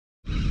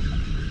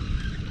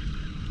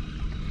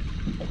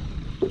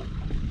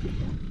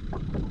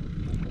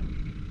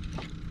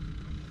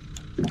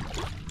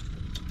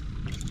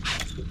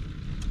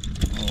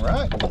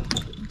right,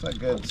 that's a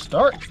good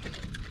start.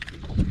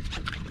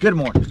 Good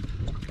morning.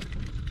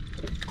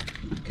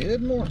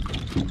 Good morning.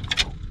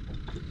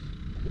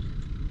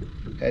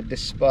 Had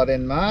this spot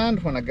in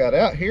mind when I got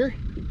out here.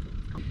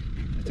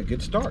 That's a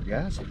good start,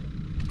 guys.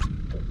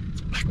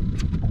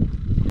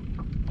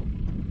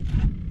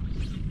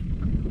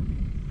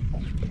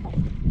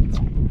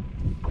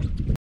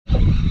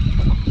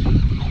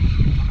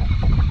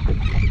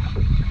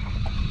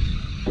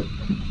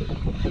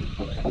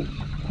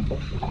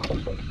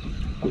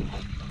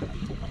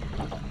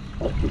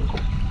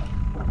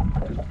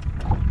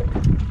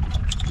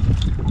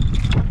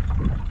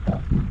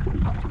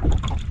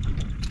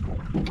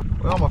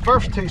 Well, my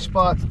first two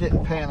spots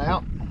didn't pan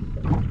out.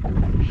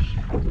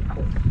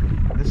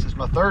 This is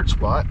my third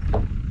spot.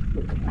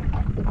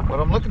 What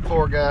I'm looking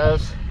for,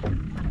 guys, I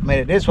mean,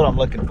 it is what I'm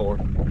looking for.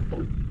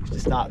 It's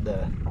just not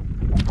the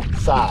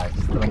size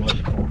that I'm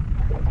looking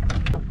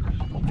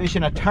for.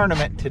 Fishing a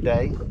tournament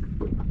today,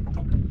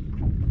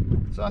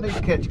 so I need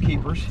to catch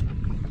keepers.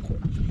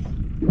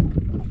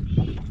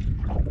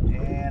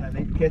 And I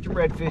need to catch a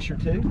redfish or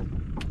two.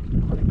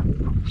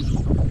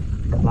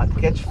 I'd like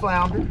to catch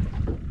flounder.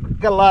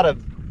 Got a lot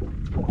of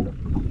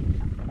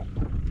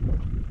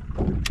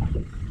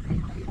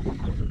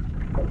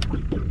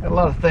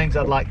things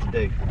I'd like to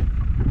do.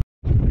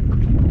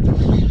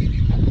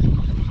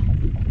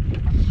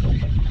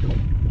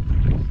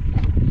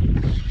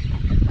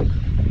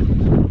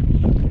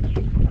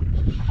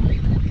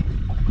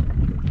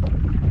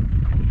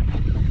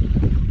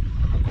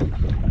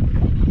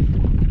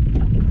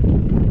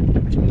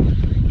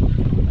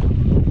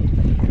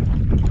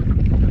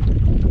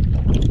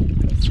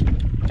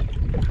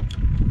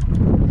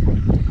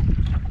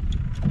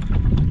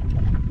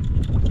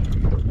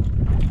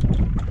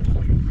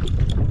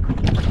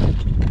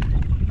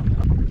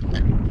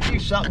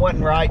 Something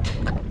wasn't right.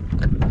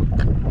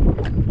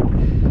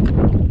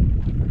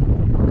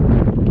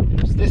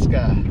 It's this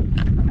guy.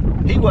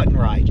 He wasn't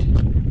right.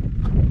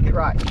 Get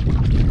right.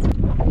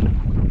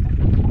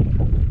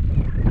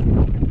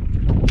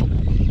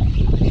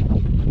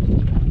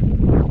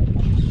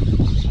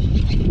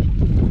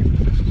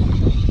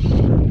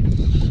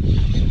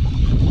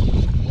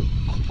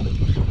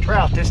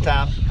 Trout this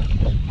time.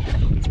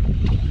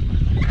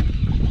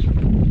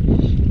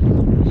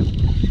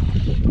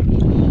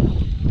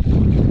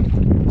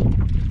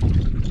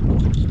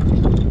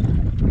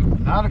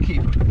 Not a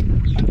keeper.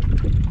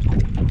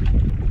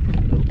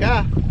 Little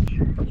guy.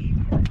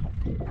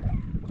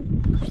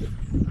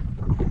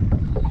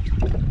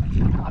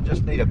 I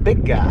just need a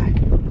big guy.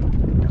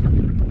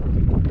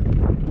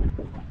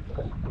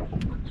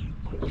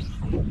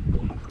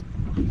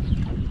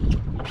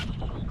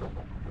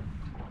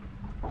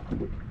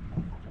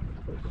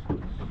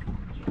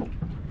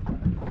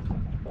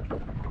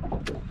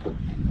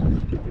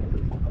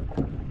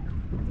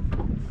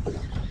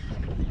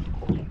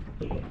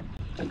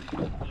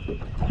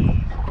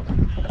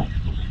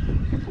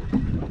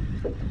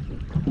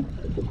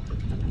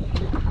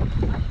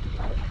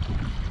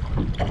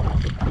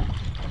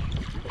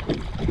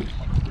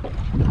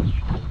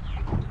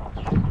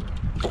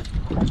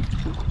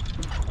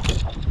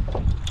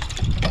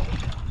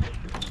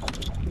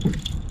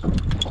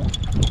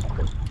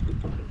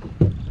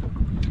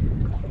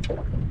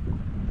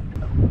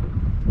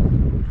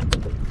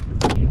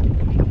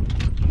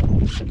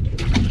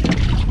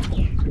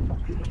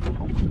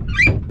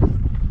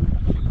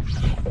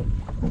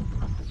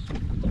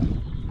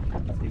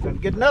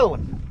 Get another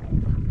one.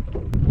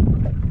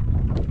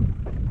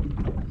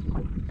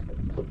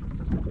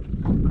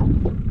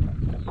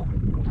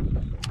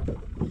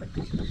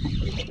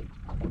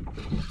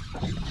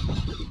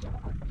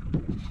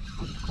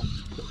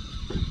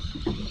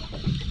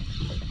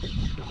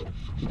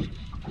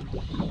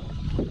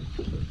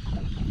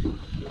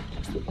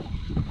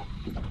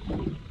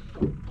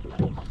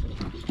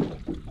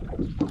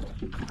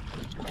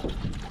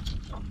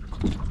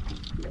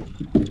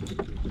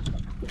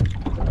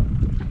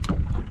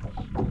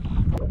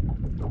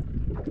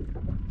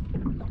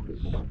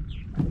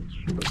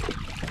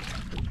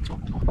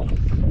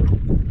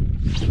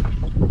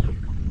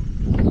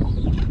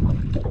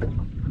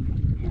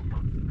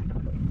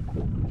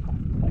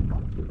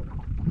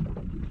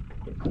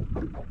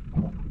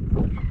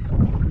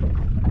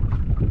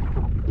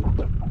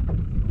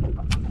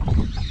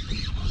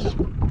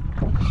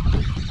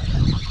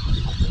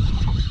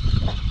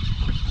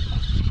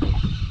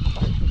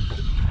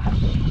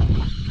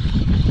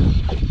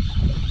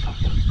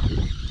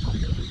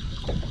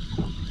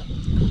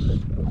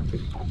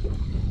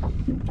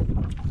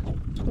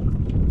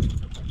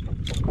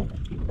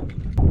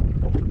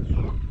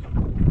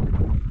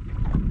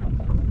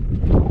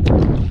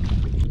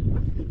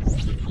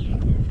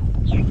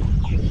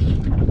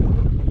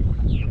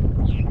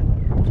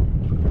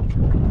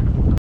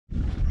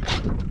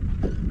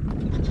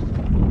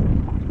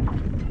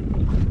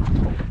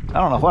 I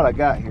don't know what I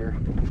got here.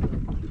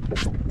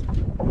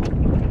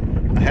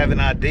 I have an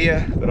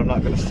idea, but I'm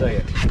not going to say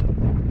it.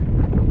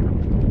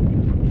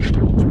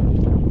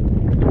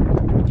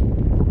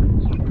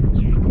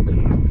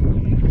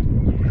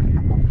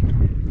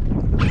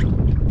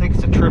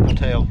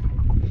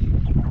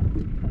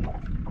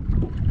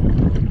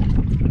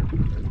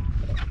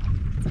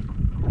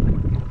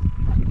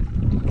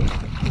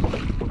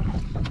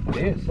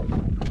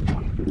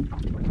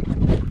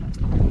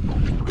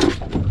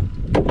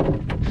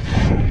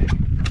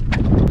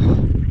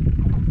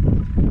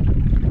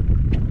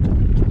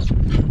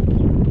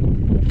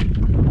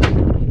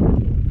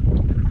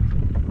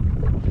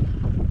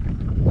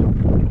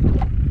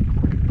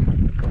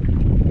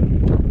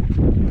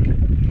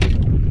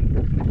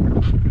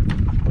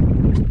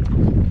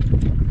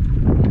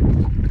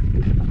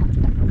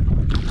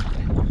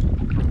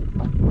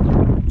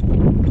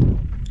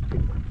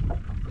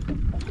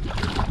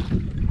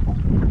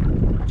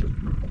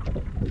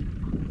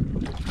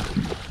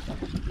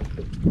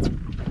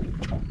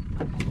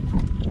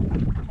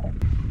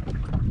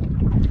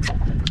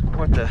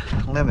 what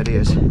the limit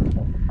is.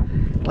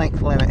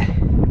 Length limit.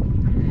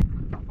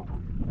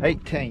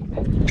 18.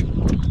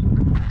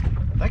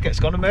 I think it's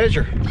going to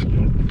measure.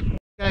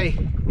 Okay,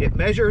 it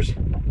measures.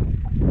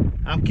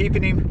 I'm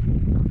keeping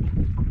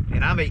him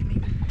and I'm eating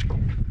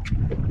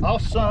him.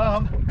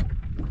 Awesome.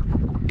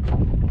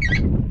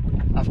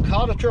 I've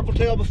caught a triple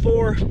tail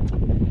before,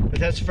 but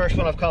that's the first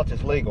one I've caught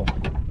that's legal.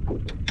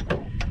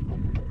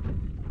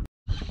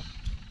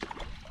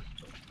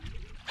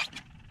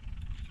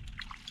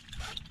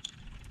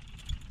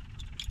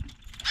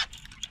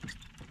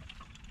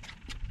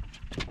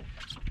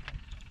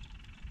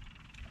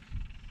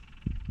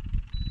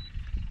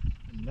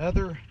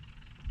 Another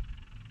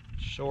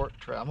short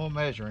trout. I'm gonna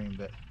measure him,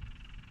 but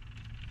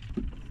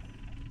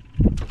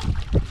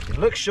he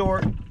looks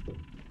short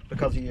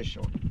because he is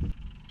short.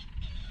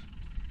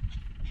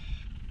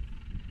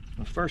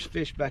 My first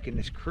fish back in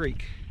this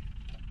creek.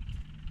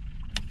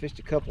 I fished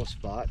a couple of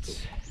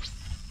spots.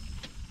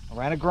 I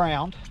ran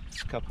aground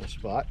a couple of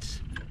spots,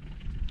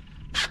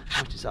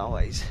 which is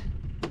always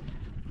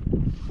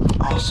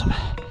awesome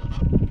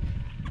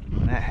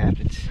when that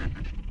happens.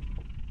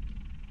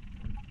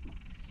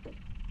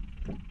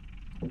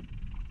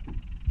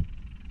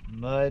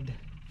 Mud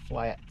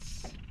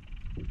flats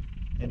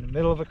in the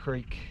middle of a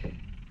creek.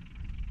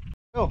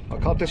 Oh, I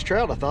caught this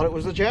trout. I thought it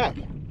was a jack,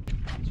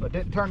 so I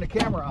didn't turn the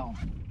camera on.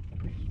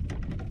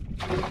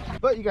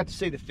 But you got to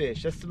see the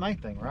fish. That's the main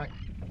thing, right?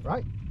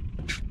 Right?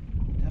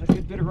 Got a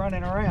good bit of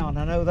running around,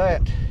 I know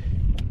that.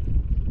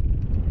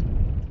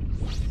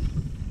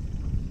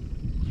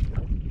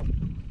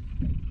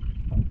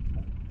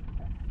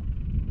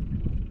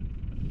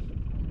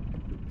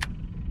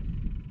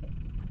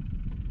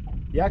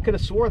 Yeah, I could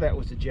have swore that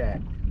was a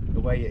jack.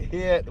 The way it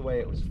hit, the way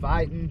it was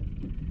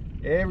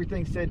fighting,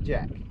 everything said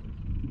jack.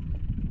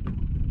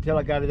 Until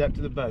I got it up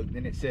to the boat,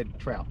 then it said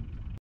trout.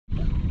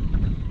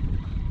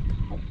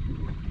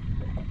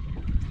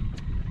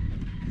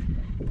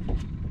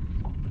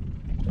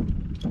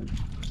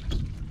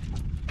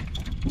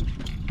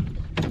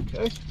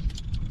 Okay.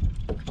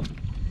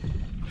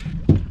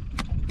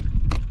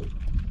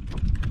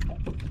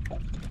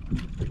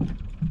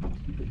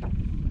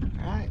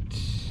 All right.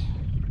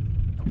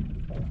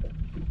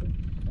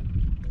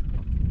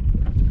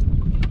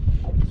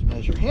 Let's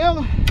measure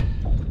him.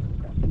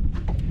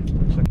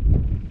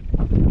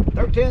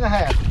 13 and a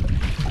half.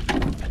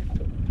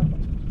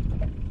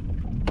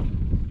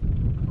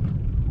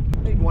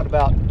 Need one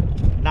about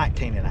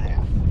 19 and a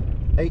half.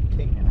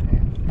 18 and a half.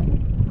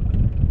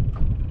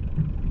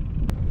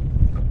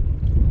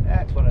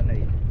 That's what I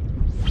need.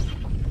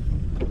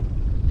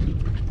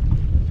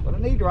 That's what I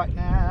need right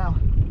now.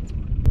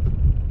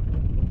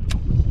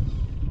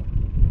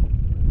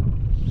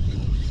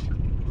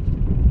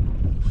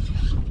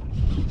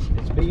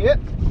 This be it.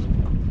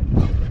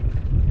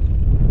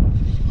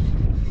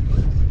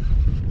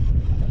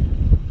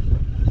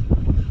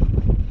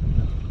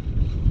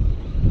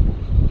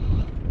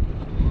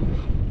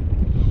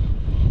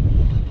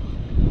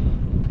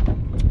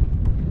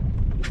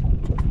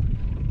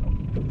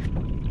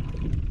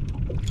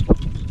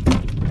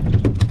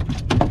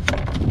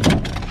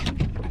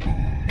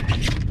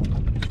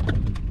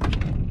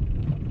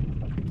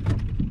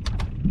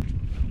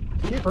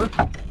 Keeper.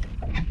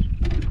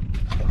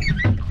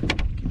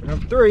 Keeper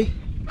number 3.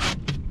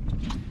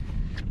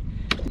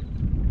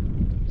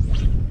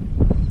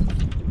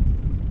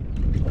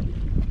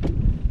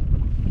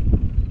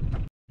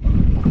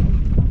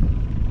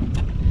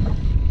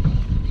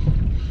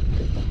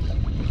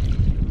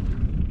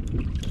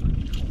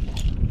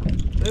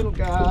 Little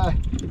guy.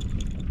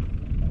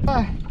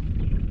 Hi.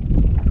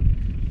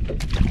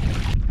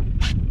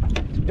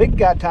 It's big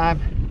guy time.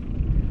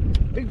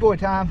 Big boy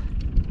time.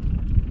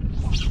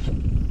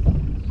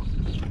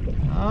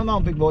 Come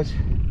on, big boys.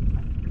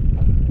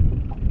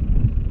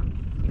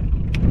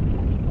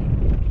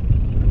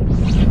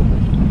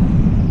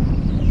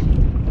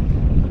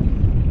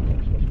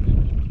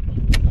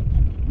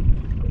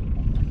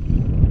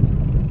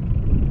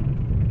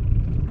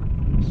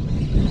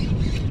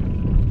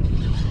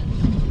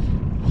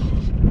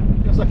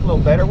 Feels like a little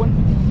better one.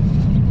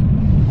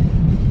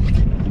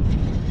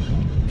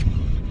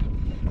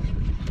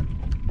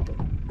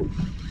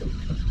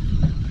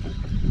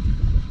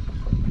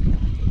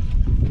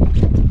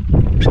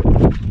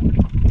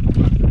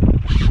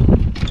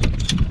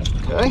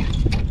 Okay,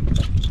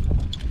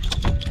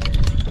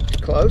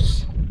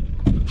 close.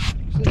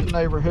 This is the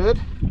neighborhood.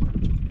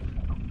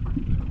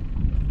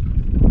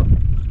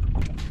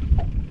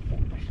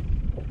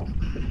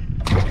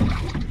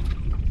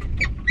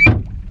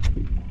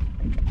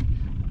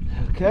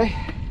 Okay,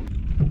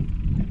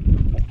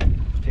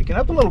 picking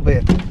up a little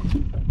bit.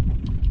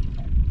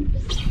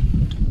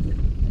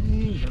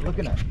 These are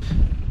looking up.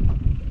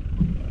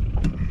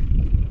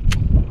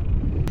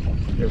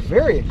 They're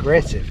very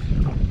aggressive.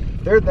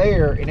 If they're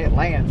there and it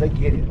lands, they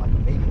get it like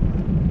immediately.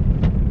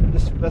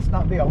 This must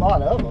not be a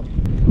lot of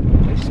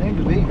them. They seem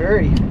to be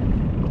very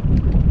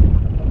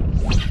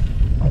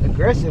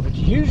aggressive, which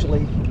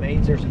usually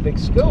means there's a big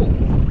school.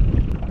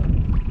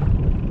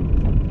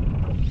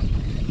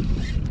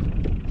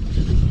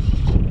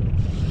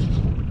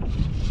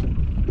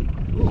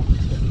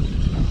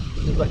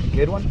 like a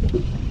good one.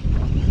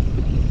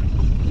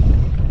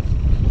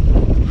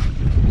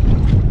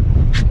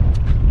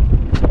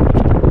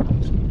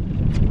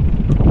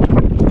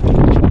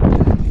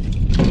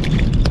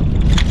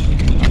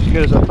 As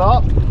good as I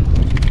thought.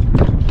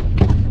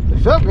 It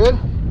felt good.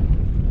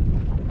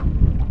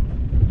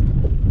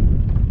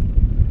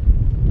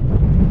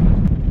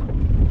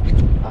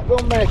 Not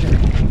gonna measure.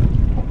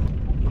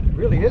 It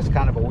really is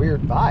kind of a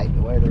weird bite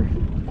the way they're.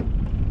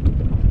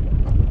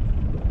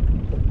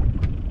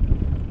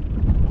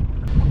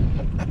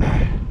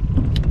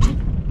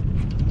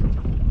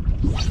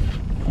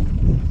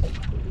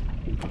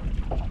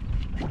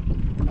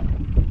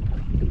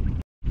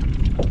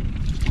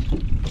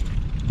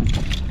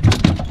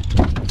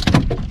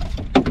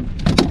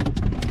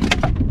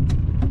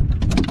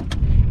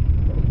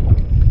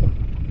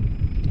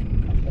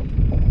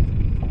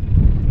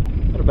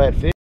 Bad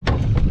fish.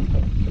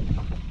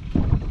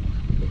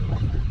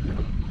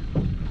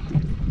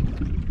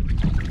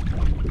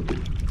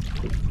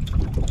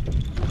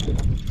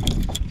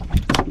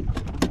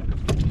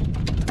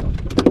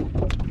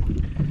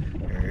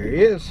 There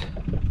he is.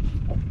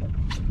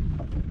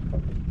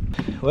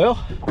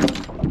 Well,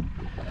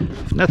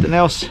 if nothing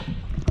else,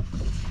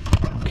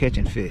 I'm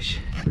catching fish.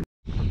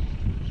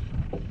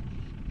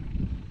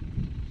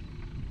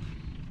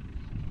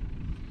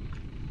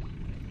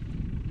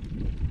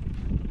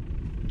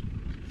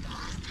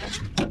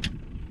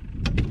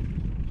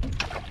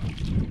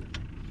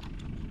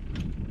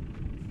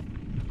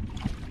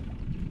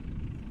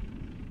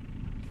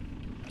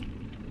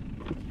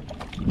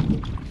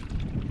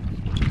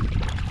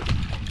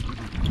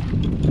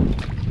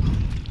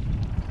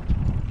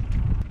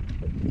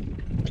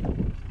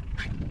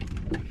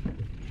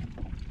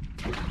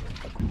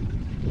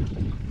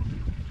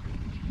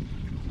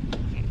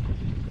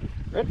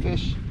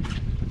 Redfish.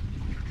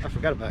 I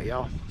forgot about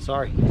y'all.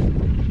 Sorry.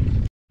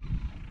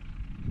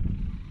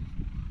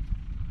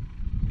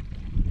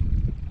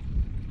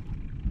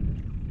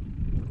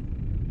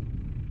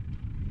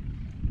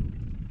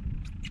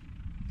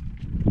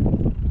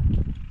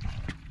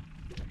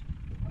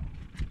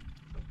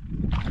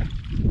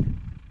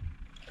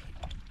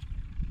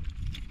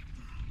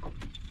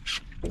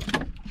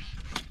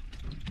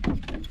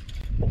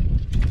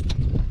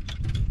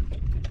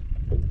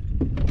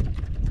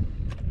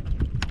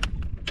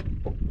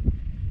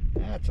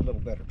 That's a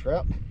little better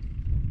trout.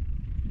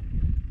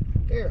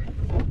 There.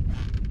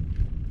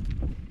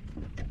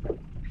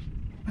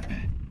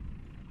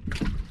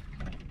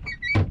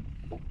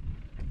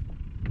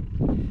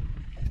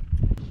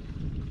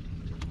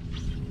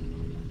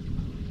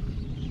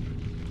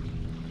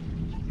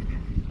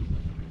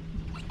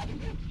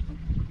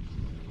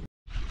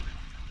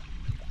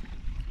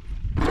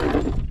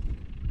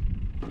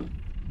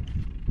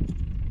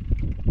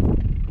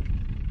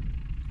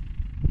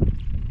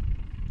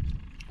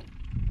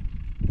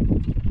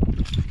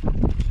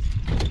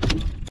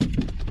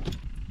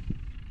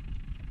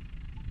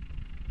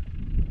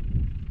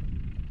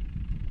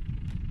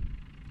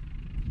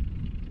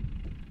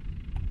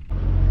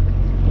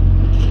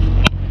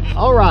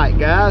 All right,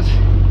 guys,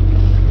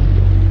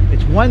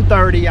 it's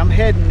 1:30. I'm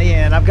heading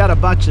in. I've got a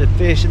bunch of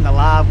fish in the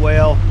live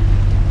well.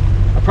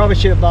 I probably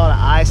should have bought an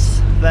ice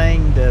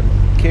thing to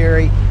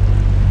carry,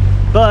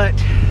 but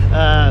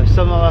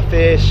some of my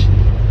fish,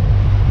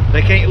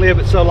 they can't live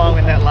it so long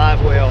in that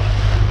live well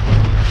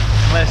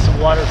unless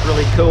the water's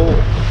really cool.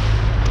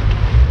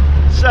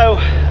 So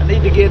I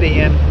need to get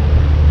in.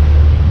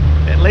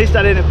 At least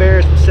I didn't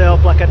embarrass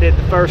myself like I did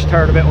the first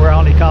tournament where I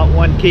only caught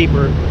one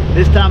keeper.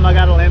 This time I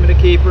got a limit of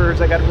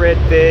keepers. I got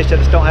redfish. I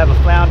just don't have a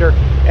flounder,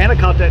 and I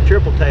caught that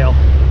triple tail.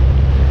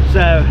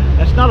 So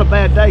that's not a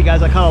bad day,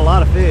 guys. I caught a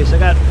lot of fish. I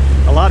got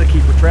a lot of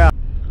keeper trout.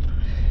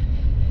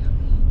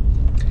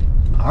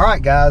 All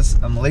right, guys,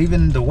 I'm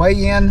leaving the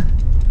weigh-in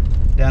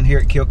down here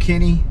at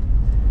Kilkenny,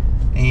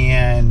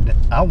 and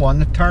I won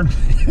the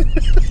tournament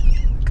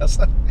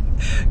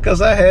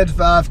because I had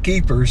 5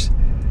 keepers.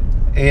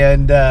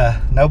 And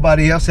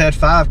nobody else had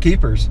 5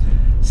 keepers,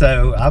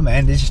 so I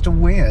managed to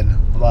win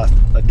like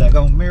a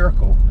daggone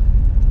miracle.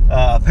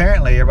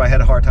 Apparently everybody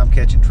had a hard time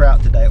catching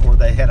trout today, or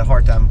they had a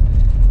hard time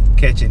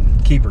catching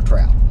keeper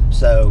trout.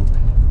 So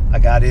I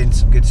got in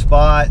some good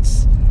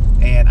spots,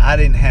 and I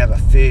didn't have a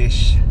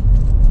fish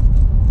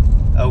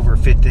over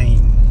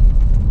 15.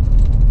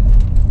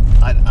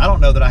 I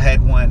don't know that I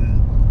had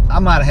one. I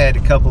might have had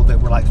a couple that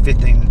were like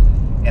 15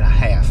 and a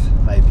half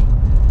maybe.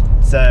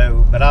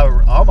 So, but I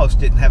almost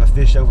didn't have a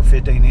fish over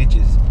 15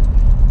 inches.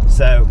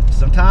 So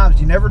sometimes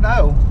you never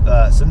know.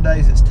 Some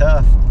days it's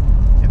tough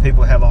and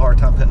people have a hard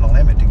time putting a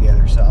limit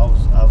together. So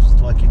I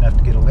was lucky enough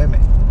to get a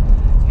limit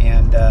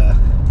and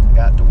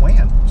got to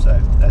win. So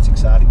that's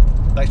exciting.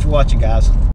 Thanks for watching, guys.